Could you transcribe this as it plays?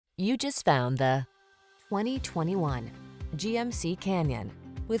You just found the 2021 GMC Canyon.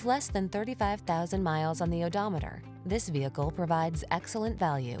 With less than 35,000 miles on the odometer, this vehicle provides excellent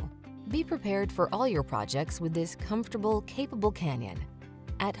value. Be prepared for all your projects with this comfortable, capable Canyon.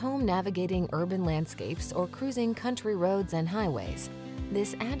 At home navigating urban landscapes or cruising country roads and highways,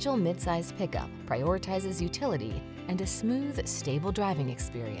 this agile midsize pickup prioritizes utility and a smooth, stable driving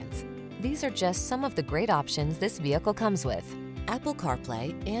experience. These are just some of the great options this vehicle comes with: Apple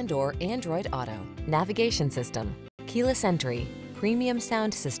CarPlay and/or Android Auto, navigation system, keyless entry, premium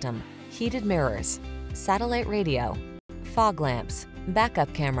sound system, heated mirrors, satellite radio, fog lamps,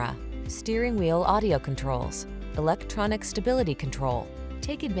 backup camera, steering wheel audio controls, electronic stability control.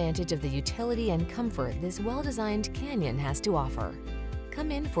 Take advantage of the utility and comfort this well-designed Canyon has to offer. Come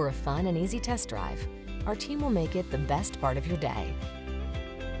in for a fun and easy test drive. Our team will make it the best part of your day.